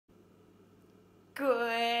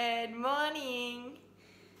Good morning.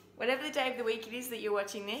 Whatever the day of the week it is that you're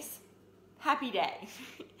watching this, happy day.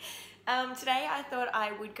 Today I thought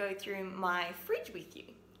I would go through my fridge with you,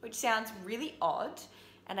 which sounds really odd,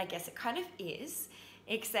 and I guess it kind of is,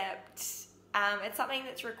 except it's something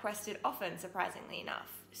that's requested often, surprisingly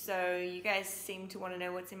enough. So you guys seem to want to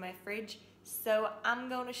know what's in my fridge, so I'm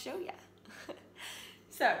going to show you.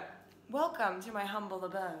 So, welcome to my humble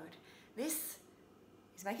abode. This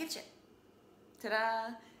is my kitchen.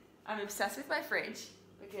 Ta-da! I'm obsessed with my fridge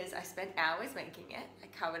because I spent hours making it. I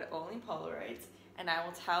covered it all in Polaroids, and I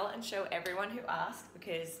will tell and show everyone who asks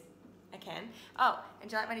because I can. Oh, and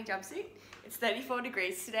do you like my new jumpsuit? It's 34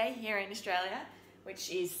 degrees today here in Australia, which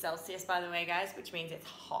is Celsius, by the way, guys, which means it's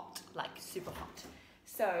hot, like super hot.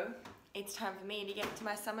 So it's time for me to get into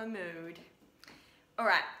my summer mood.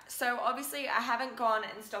 Alright, so obviously I haven't gone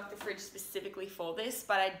and stocked the fridge specifically for this,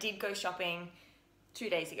 but I did go shopping 2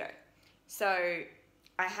 days ago. So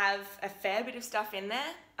I have a fair bit of stuff in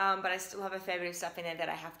there, but I still have a fair bit of stuff in there that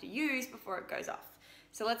I have to use before it goes off.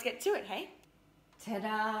 So let's get to it, hey?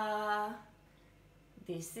 Ta-da!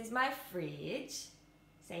 This is my fridge.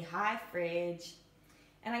 Say hi, fridge.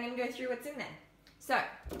 And I'm going to go through what's in there. So,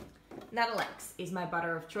 Nuttelex is my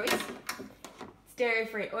butter of choice.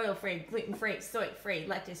 Dairy-free, oil-free, gluten-free, soy-free,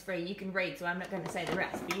 lactose-free. You can read, so I'm not going to say the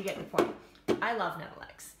rest, but you get the point. I love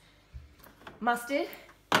Nuttelex. Mustard,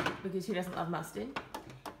 because who doesn't love mustard?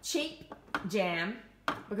 Cheap jam,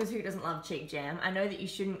 because who doesn't love cheap jam? I know that you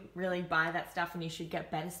shouldn't really buy that stuff and you should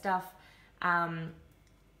get better stuff,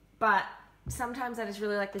 but sometimes I just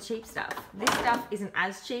really like the cheap stuff. This stuff isn't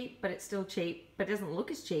as cheap, but it's still cheap, but it doesn't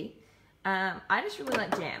look as cheap. I just really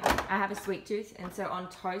like jam. I have a sweet tooth, and so on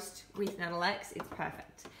toast with Nuttelex, it's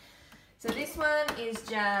perfect. So this one is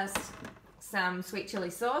just some sweet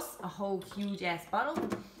chili sauce, a whole huge ass bottle,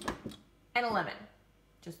 and a lemon.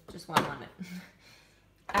 Just one lemon.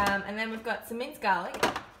 And then we've got some minced garlic,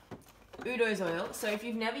 Udo's oil. So if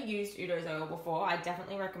you've never used Udo's oil before, I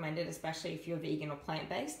definitely recommend it, especially if you're vegan or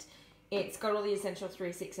plant-based. It's got all the essential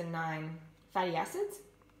 3, 6, and 9 fatty acids.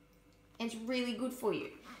 It's really good for you.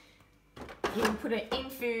 You can put it in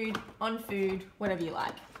food, on food, whatever you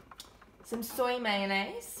like. Some soy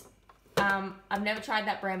mayonnaise. I've never tried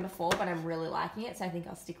that brand before, but I'm really liking it, so I think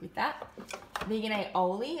I'll stick with that. Vegan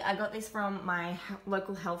aioli. I got this from my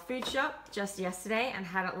local health food shop just yesterday and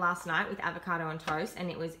had it last night with avocado on toast,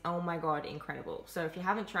 and it was, oh my god, incredible. So if you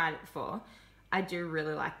haven't tried it before, I do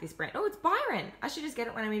really like this brand. Oh, it's Byron. I should just get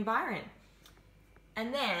it when I'm in Byron.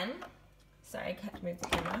 And then, sorry, I can't move the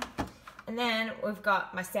camera. And then we've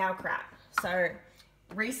got my sauerkraut. So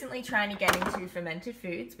recently trying to get into fermented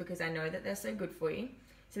foods because I know that they're so good for you.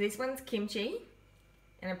 So this one's kimchi,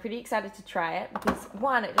 and I'm pretty excited to try it because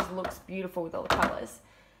one, it just looks beautiful with all the colours,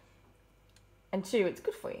 and two, it's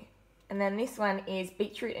good for you. And then this one is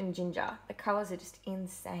beetroot and ginger. The colours are just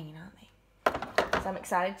insane, aren't they? So I'm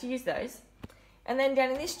excited to use those. And then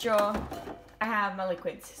down in this drawer, I have my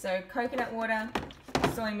liquids. So coconut water,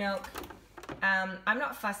 soy milk. I'm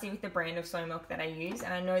not fussy with the brand of soy milk that I use,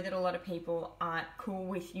 and I know that a lot of people aren't cool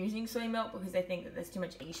with using soy milk because they think that there's too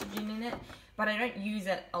much estrogen in it, but I don't use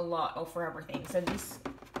it a lot or for everything. So this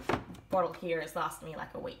bottle here has lasted me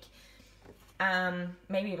like a week,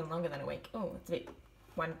 maybe even longer than a week. Oh, it's a bit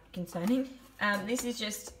concerning. This is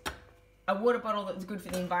just a water bottle that's good for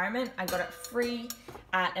the environment. I got it free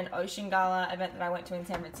at an Ocean Gala event that I went to in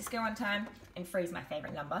San Francisco one time, and free is my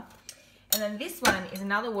favorite number. And then this one is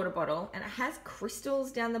another water bottle, and it has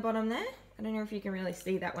crystals down the bottom there. I don't know if you can really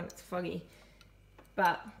see that when it's foggy,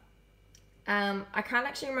 but I can't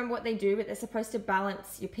actually remember what they do, but they're supposed to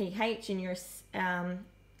balance your pH and your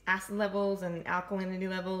acid levels and alkalinity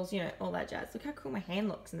levels, you know, all that jazz. Look how cool my hand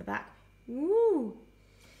looks in the back. Woo!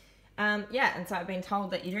 Yeah, and so I've been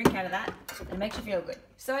told that you drink out of that, and it makes you feel good.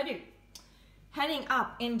 So I do. Heading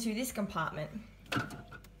up into this compartment,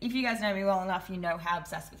 if you guys know me well enough, you know how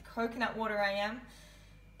obsessed with coconut water I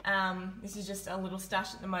am. This is just a little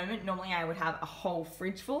stash at the moment. Normally I would have a whole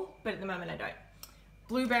fridge full, but at the moment I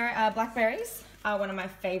don't. Blackberries are one of my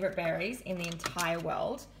favorite berries in the entire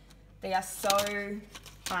world. They are so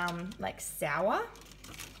like sour,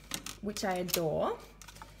 which I adore.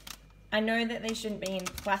 I know that they shouldn't be in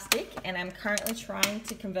plastic, and I'm currently trying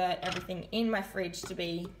to convert everything in my fridge to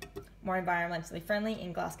be more environmentally friendly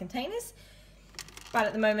in glass containers. But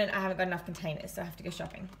at the moment, I haven't got enough containers, so I have to go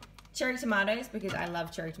shopping. Cherry tomatoes, because I love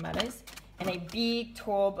cherry tomatoes. And a big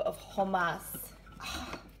tub of hummus.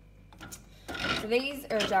 So these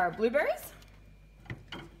are a jar of blueberries.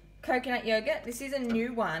 Coconut yogurt. This is a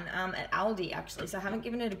new one at Aldi, actually, so I haven't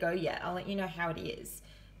given it a go yet. I'll let you know how it is,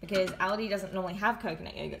 because Aldi doesn't normally have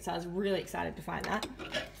coconut yogurt, so I was really excited to find that.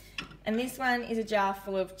 And this one is a jar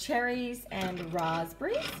full of cherries and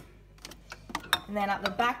raspberries. And then at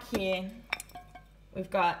the back here, we've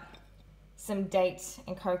got some date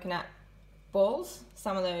and coconut balls.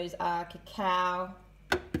 Some of those are cacao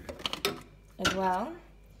as well.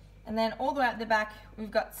 And then all the way at the back,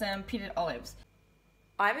 we've got some pitted olives.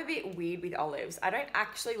 I'm a bit weird with olives. I don't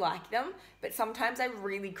actually like them, but sometimes I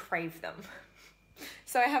really crave them.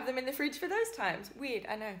 So I have them in the fridge for those times. Weird,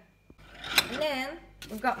 I know. And then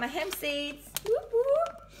we've got my hemp seeds. Whoop,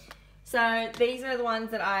 whoop. So these are the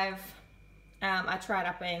ones that I tried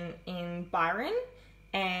up in Byron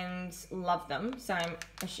and love them. So I'm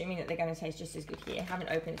assuming that they're going to taste just as good here. I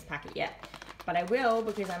haven't opened this packet yet, but I will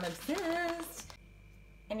because I'm obsessed.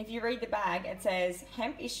 And if you read the bag, it says,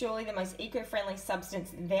 hemp is surely the most eco-friendly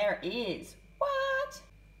substance there is. What?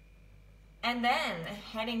 And then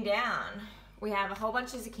heading down, we have a whole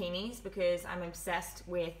bunch of zucchinis because I'm obsessed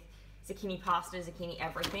with zucchini pasta, zucchini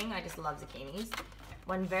everything. I just love zucchinis.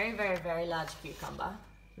 One very, very, very large cucumber.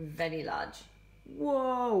 Very large.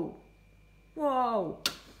 Whoa. Whoa.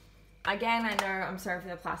 Again, I know I'm sorry for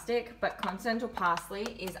the plastic, but continental parsley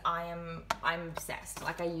is, I'm obsessed.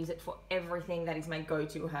 Like I use it for everything. That is my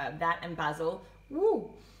go-to herb. That and basil. Woo.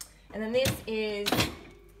 And then this is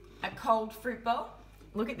a cold fruit bowl.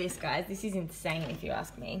 Look at this, guys. This is insane if you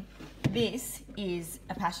ask me. This is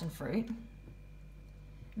a passion fruit.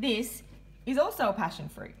 This is also a passion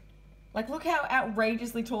fruit. Like, look how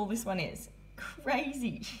outrageously tall this one is.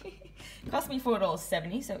 Crazy. Cost me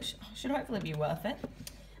 $4.70, so it should hopefully be worth it.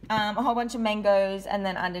 A whole bunch of mangoes, and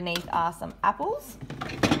then underneath are some apples.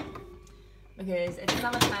 Because it's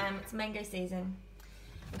summertime, it's mango season.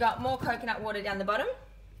 We've got more coconut water down the bottom.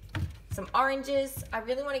 Some oranges. I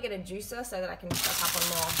really want to get a juicer so that I can stock up on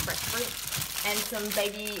more fresh fruit. And some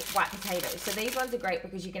baby white potatoes. So these ones are great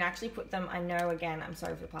because you can actually put them, I know again, I'm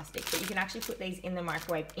sorry for the plastic, but you can actually put these in the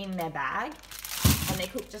microwave in their bag and they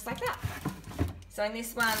cook just like that. So in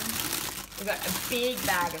this one, we've got a big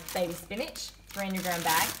bag of baby spinach, 300 gram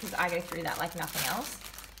bag, because I go through that like nothing else.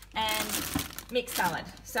 And mixed salad.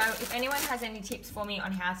 So if anyone has any tips for me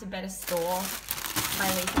on how to better store my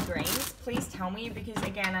leafy greens, please tell me, because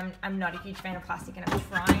again, I'm not a huge fan of plastic and I'm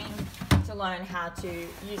trying to learn how to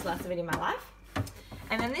use less of it in my life.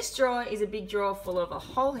 And then this drawer is a big drawer full of a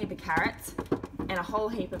whole heap of carrots and a whole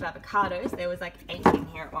heap of avocados. There was like 8 in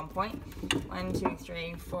here at one point. 1, 2,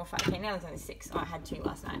 3, 4, 5, okay, now there's only 6. Oh, I had 2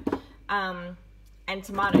 last night. And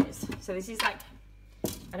tomatoes. So this is like,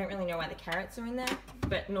 I don't really know why the carrots are in there,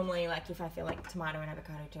 but normally like if I feel like tomato and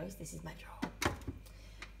avocado toast, this is my drawer.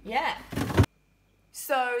 Yeah.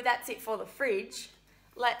 So that's it for the fridge.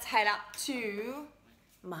 Let's head up to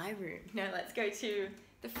my room. No, let's go to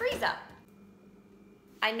the freezer.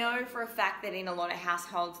 I know for a fact that in a lot of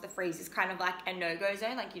households, the freezer is kind of like a no-go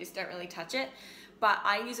zone, like you just don't really touch it. But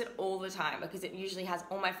I use it all the time because it usually has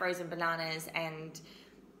all my frozen bananas and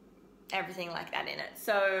everything like that in it.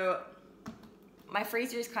 So my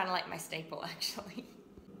freezer is kind of like my staple, actually.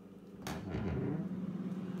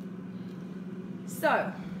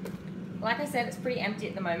 So, like I said, it's pretty empty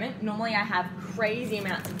at the moment. Normally I have crazy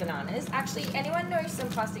amounts of bananas. Actually, anyone know some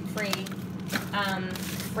plastic-free,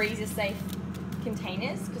 freezer-safe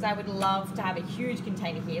containers? Because I would love to have a huge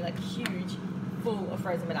container here, like huge, full of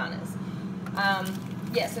frozen bananas.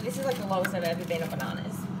 Yeah, so this is like the lowest I've ever been on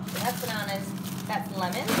bananas. So that's bananas, that's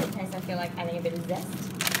lemon, in case I feel like adding a bit of zest.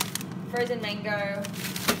 Frozen mango,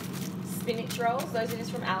 spinach rolls, those are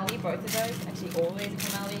just from Aldi, both of those. Actually, all of these are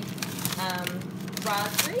from Aldi.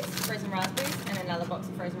 Raspberries, frozen raspberries, and another box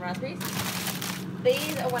of frozen raspberries.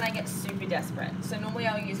 These are when I get super desperate. So normally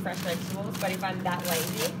I'll use fresh vegetables, but if I'm that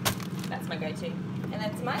lazy, that's my go-to. And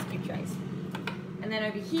then some ice cube trays. And then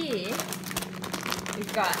over here,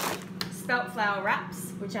 we've got spelt flour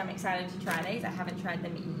wraps, which I'm excited to try these. I haven't tried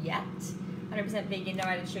them yet. 100% vegan, no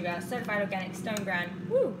added sugar, certified organic, stone ground,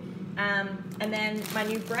 woo! And then my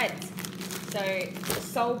new breads. So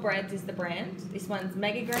Soul Breads is the brand. This one's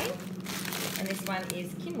mega green, and this one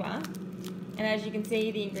is quinoa. And as you can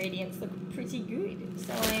see, the ingredients look pretty good.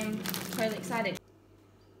 So I'm totally excited.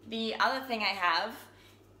 The other thing I have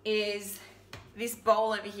is this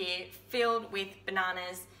bowl over here filled with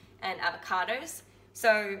bananas and avocados.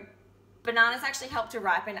 So bananas actually help to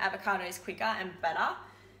ripen avocados quicker and better.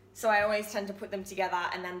 So I always tend to put them together,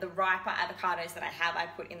 and then the riper avocados that I have, I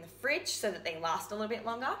put in the fridge so that they last a little bit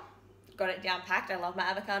longer. Got it down packed, I love my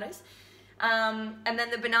avocados. And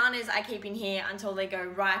then the bananas I keep in here until they go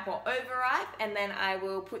ripe or overripe, and then I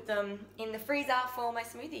will put them in the freezer for my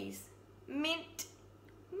smoothies. Mint,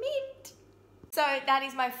 mint. So that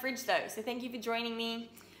is my fridge though. So thank you for joining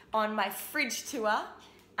me on my fridge tour.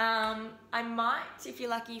 I might, if you're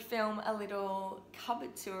lucky, film a little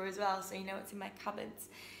cupboard tour as well, so you know what's in my cupboards.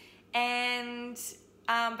 And,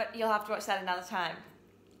 but you'll have to watch that another time.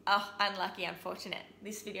 Oh, unlucky, unfortunate.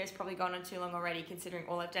 This video's probably gone on too long already, considering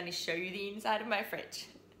all I've done is show you the inside of my fridge.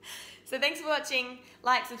 So thanks for watching.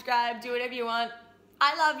 Like, subscribe, do whatever you want.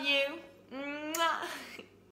 I love you. Mwah.